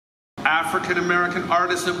African American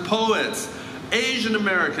artists and poets, Asian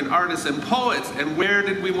American artists and poets. And where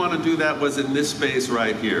did we want to do that was in this space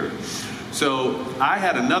right here. So I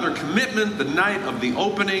had another commitment the night of the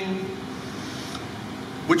opening,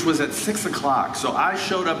 which was at 6 o'clock. So I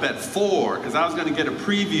showed up at 4 because I was going to get a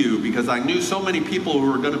preview because I knew so many people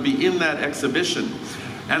who were going to be in that exhibition.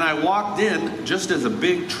 And I walked in just as a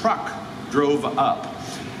big truck drove up.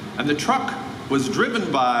 And the truck was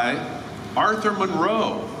driven by Arthur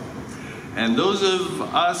Monroe. And those of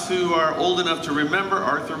us who are old enough to remember,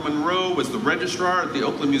 Arthur Monroe was the registrar at the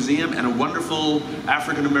Oakland Museum and a wonderful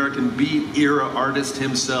African-American Beat era artist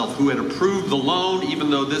himself who had approved the loan, even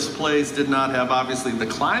though this place did not have, obviously, the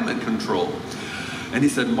climate control. And he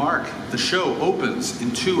said, "Mark, the show opens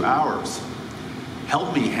in 2 hours.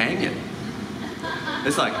 Help me hang it."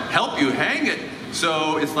 It's like, help you hang it?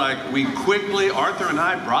 So it's like we quickly, Arthur and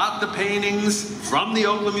I brought the paintings from the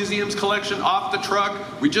Oakland Museum's collection off the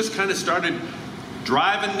truck. We just kind of started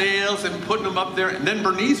driving nails and putting them up there. And then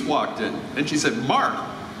Bernice walked in and she said, "Mark,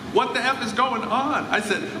 what the F is going on?" I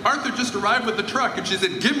said, "Arthur just arrived with the truck." And she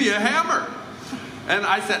said, "Give me a hammer." And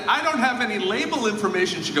I said, "I don't have any label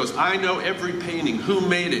information." She goes, "I know every painting, who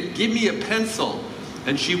made it, give me a pencil."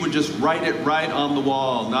 And she would just write it right on the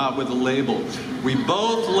wall, not with a label. We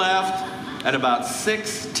both left at about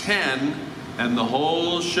 6:10, and the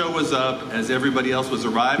whole show was up as everybody else was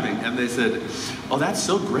arriving. And they said, "Oh, that's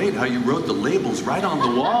so great how you wrote the labels right on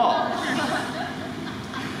the wall."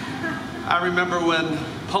 I remember when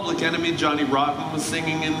Public Enemy, Johnny Rotten, was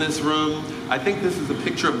singing in this room. I think this is a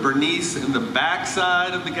picture of Bernice in the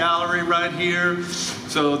backside of the gallery right here.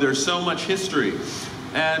 So there's so much history.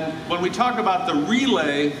 And when we talk about the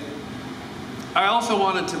relay, I also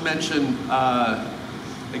wanted to mention,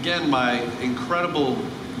 again, my incredible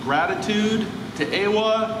gratitude to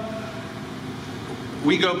AWA.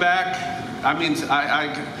 We go back, I mean,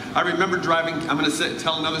 I remember driving, I'm going to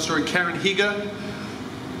tell another story, Karen Higa,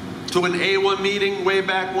 to an AWA meeting way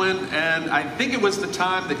back when, and I think it was the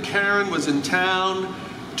time that Karen was in town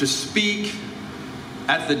to speak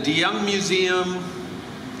at the DeYoung Museum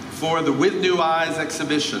for the With New Eyes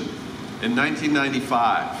exhibition in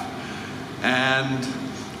 1995. And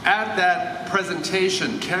at that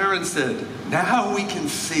presentation, Karen said, "Now we can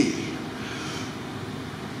see,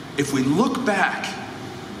 if we look back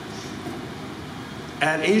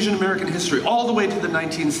at Asian American history all the way to the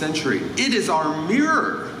 19th century, it is our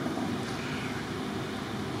mirror.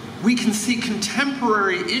 We can see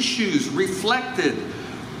contemporary issues reflected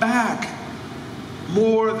back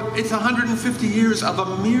more, it's 150 years of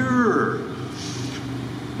a mirror.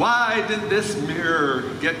 Why did this mirror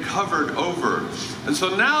get covered over?" And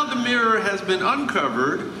so now the mirror has been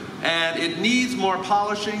uncovered and it needs more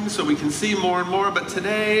polishing so we can see more and more. But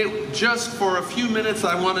today, just for a few minutes,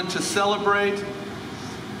 I wanted to celebrate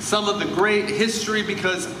some of the great history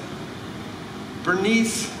because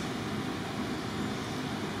Bernice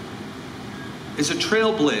is a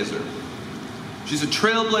trailblazer. She's a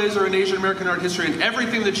trailblazer in Asian American art history, and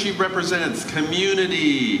everything that she represents,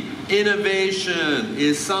 community, innovation,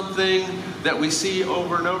 is something that we see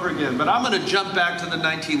over and over again. But I'm going to jump back to the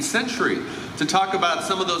 19th century to talk about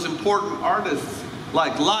some of those important artists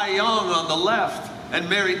like Lai Yong on the left and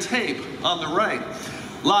Mary Tape on the right.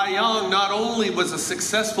 Lai Yong not only was a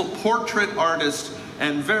successful portrait artist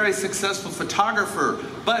and very successful photographer,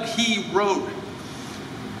 but he wrote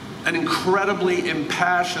an incredibly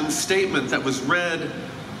impassioned statement that was read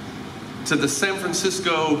to the San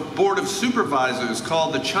Francisco Board of Supervisors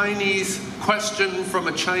called "The Chinese Question from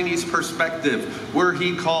a Chinese Perspective," where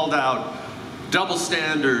he called out double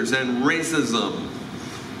standards and racism.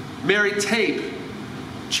 Mary Tape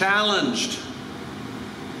challenged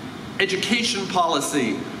education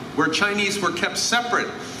policy where Chinese were kept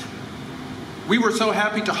separate. We were so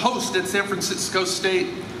happy to host at San Francisco State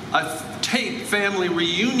a Tape family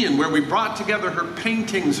reunion where we brought together her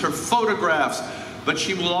paintings, her photographs, but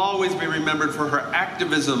she will always be remembered for her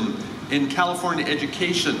activism in California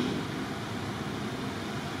education.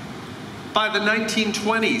 By the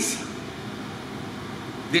 1920s,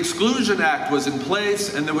 the Exclusion Act was in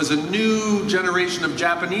place and there was a new generation of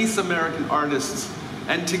Japanese American artists.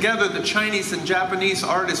 And together, the Chinese and Japanese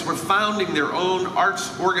artists were founding their own arts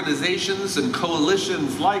organizations and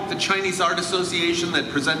coalitions, like the Chinese Art Association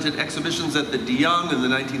that presented exhibitions at the DeYoung in the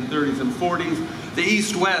 1930s and 40s, the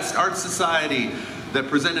East-West Art Society that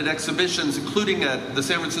presented exhibitions, including at the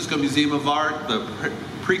San Francisco Museum of Art, the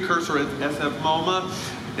precursor at SF MoMA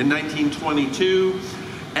in 1922,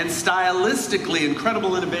 and stylistically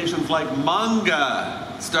incredible innovations like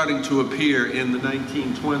manga starting to appear in the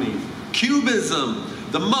 1920s. Cubism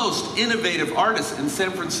the most innovative artists in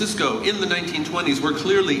San Francisco in the 1920s were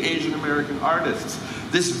clearly Asian American artists.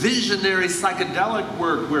 This visionary psychedelic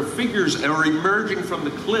work where figures are emerging from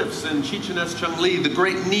the cliffs in Chichen-es Changli, the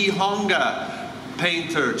great Nihonga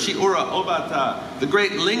painter, Chiura Obata, the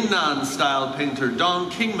great Lingnan-style painter, Dong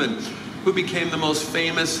Kingman, who became the most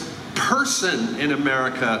famous person in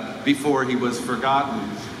America before he was forgotten.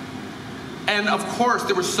 And of course,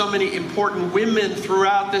 there were so many important women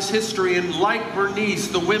throughout this history, and like Bernice,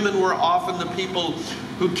 the women were often the people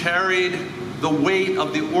who carried the weight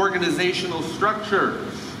of the organizational structure.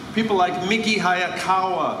 People like Miki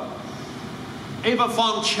Hayakawa, Ava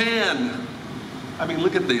Fong Chan. I mean,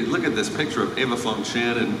 look at this picture of Ava Fong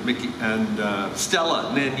Chan and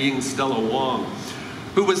Stella, Nanying Stella Wong,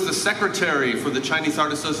 who was the secretary for the Chinese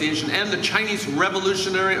Art Association and the Chinese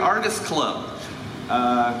Revolutionary Artists Club.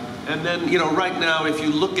 And then, you know, right now, if you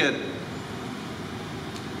look at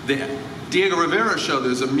the Diego Rivera show,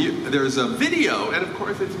 there's a video, and of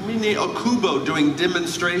course it's Mine Okubo doing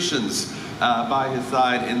demonstrations by his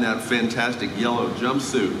side in that fantastic yellow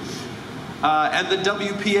jumpsuit. And the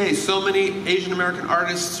WPA, so many Asian American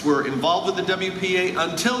artists were involved with the WPA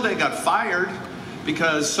until they got fired,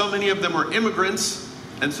 because so many of them were immigrants,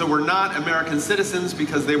 and so were not American citizens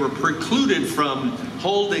because they were precluded from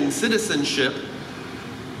holding citizenship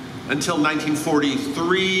until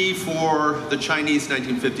 1943 for the Chinese,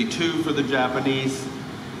 1952 for the Japanese.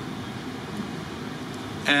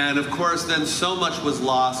 And of course, then so much was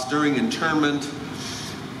lost during internment.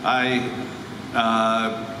 I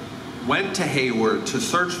went to Hayward to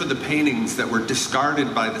search for the paintings that were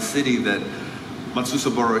discarded by the city that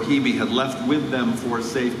Matsusa Borohibi had left with them for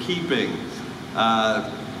safekeeping.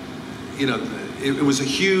 You know, it was a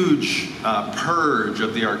huge purge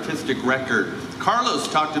of the artistic record. Carlos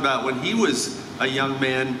talked about when he was a young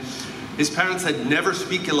man, his parents said, never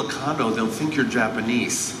speak Ilocano, they'll think you're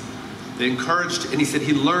Japanese. They encouraged, and he said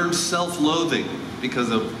he learned self-loathing because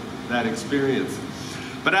of that experience.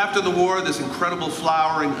 But after the war, this incredible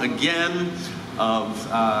flowering again of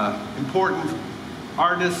important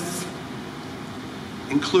artists,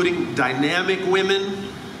 including dynamic women,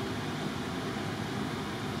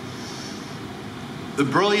 the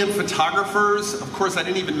brilliant photographers. Of course, I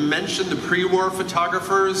didn't even mention the pre-war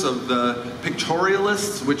photographers of the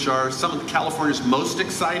pictorialists, which are some of California's most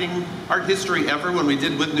exciting art history ever. When we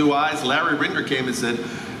did With New Eyes, Larry Ringer came and said,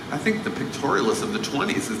 I think the pictorialists of the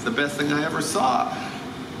 20s is the best thing I ever saw.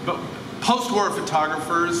 But post-war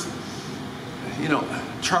photographers, you know,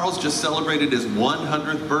 Charles just celebrated his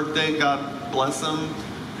 100th birthday, God bless him.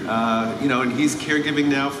 You know, and he's caregiving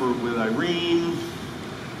now with Irene.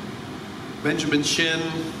 Benjamin Chin,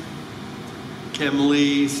 Kim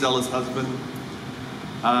Lee, Stella's husband.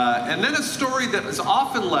 And then a story that is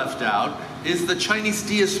often left out is the Chinese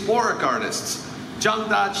diasporic artists. Zhang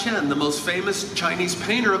Da-chen, the most famous Chinese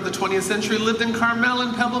painter of the 20th century, lived in Carmel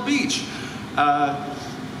and Pebble Beach.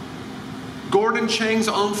 Gordon Chang's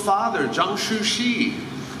own father, Zhang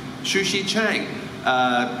Shuxi Chang,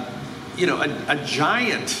 you know, a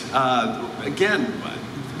giant, again,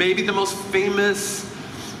 maybe the most famous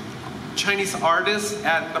Chinese artist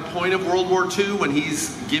at the point of World War II when he's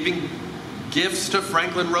giving gifts to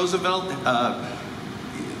Franklin Roosevelt,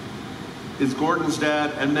 is Gordon's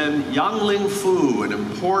dad. And then Yang Ling Fu, an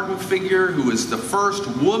important figure who was the first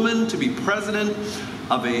woman to be president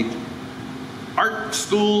of a art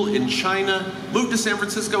school in China, moved to San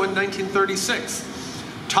Francisco in 1936.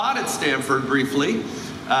 Taught at Stanford briefly,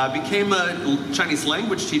 became a Chinese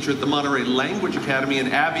language teacher at the Monterey Language Academy,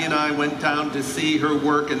 and Abby and I went down to see her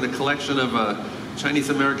work in the collection of a Chinese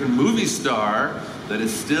American movie star that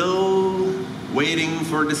is still waiting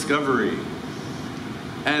for discovery.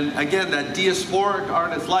 And again, that diasporic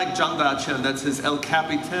artist like Zhang Da-chen, that's his El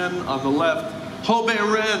Capitan on the left. Ho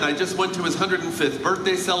Bei-ren, I just went to his 105th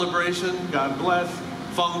birthday celebration, God bless.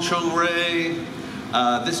 Feng Chung-rei.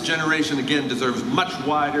 This generation, again, deserves much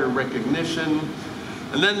wider recognition.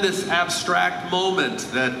 And then this abstract moment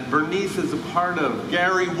that Bernice is a part of.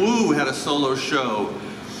 Gary Wu had a solo show.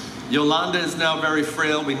 Yolanda is now very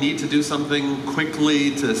frail. We need to do something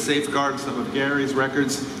quickly to safeguard some of Gary's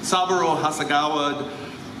records. Saburo Hasegawa,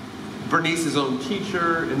 Bernice's own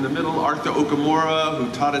teacher. In the middle, Arthur Okamura,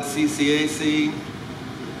 who taught at CCAC.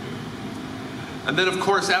 And then, of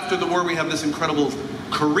course, after the war, we have this incredible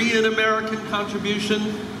Korean-American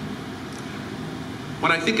contribution.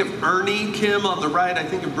 When I think of Ernie Kim on the right, I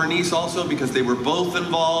think of Bernice also, because they were both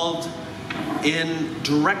involved in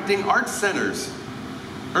directing art centers.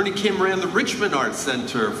 Ernie Kim ran the Richmond Art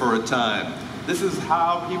Center for a time. This is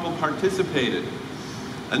how people participated.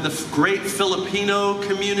 And the great Filipino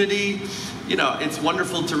community, you know, it's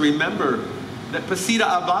wonderful to remember that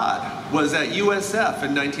Pasita Abad was at USF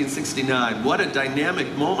in 1969. What a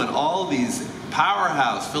dynamic moment. All these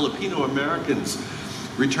powerhouse Filipino Americans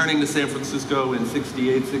returning to San Francisco in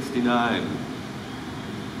 68, 69.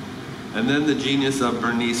 And then the genius of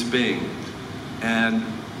Bernice Bing. And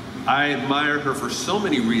I admire her for so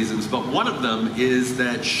many reasons, but one of them is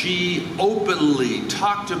that she openly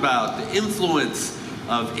talked about the influence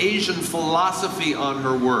of Asian philosophy on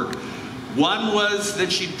her work. One was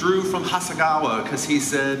that she drew from Hasegawa, because he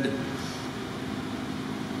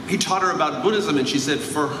taught her about Buddhism, and she said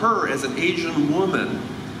for her as an Asian woman,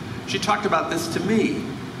 she talked about this to me,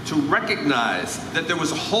 to recognize that there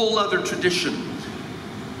was a whole other tradition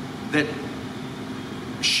that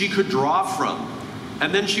she could draw from.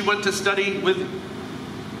 And then she went to study with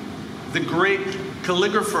the great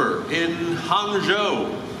calligrapher in Hangzhou,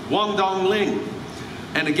 Wang Dongling,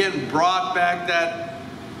 and again brought back that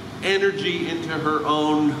energy into her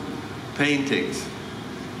own paintings.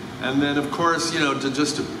 And then, of course, to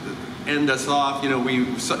just end us off,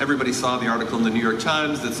 everybody saw the article in the New York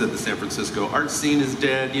Times that said the San Francisco art scene is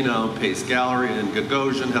dead. Pace Gallery and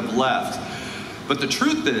Gagosian have left. But the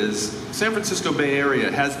truth is, San Francisco Bay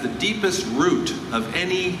Area has the deepest root of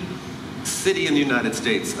any city in the United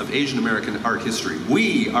States of Asian American art history.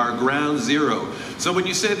 We are ground zero. So when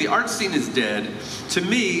you say the art scene is dead, to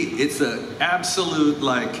me, it's an absolute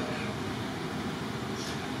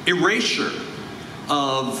erasure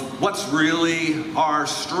of what's really our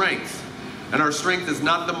strength. And our strength is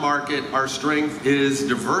not the market, our strength is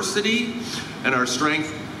diversity, and our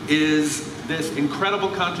strength is this incredible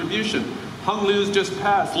contribution. Hung Liu's just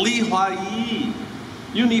passed, Li Hua-yi,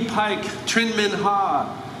 Uni Pike, Trin Min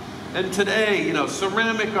Ha, and today,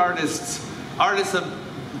 ceramic artists of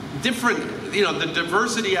different, the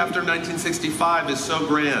diversity after 1965 is so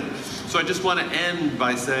grand. So I just want to end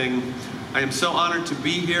by saying, I am so honored to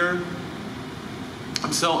be here.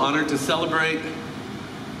 I'm so honored to celebrate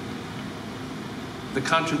the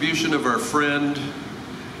contribution of our friend,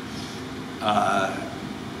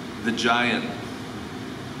 the giant.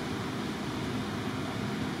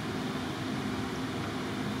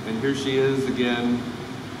 And here she is again,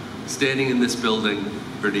 standing in this building,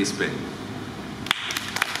 Bernice Bing.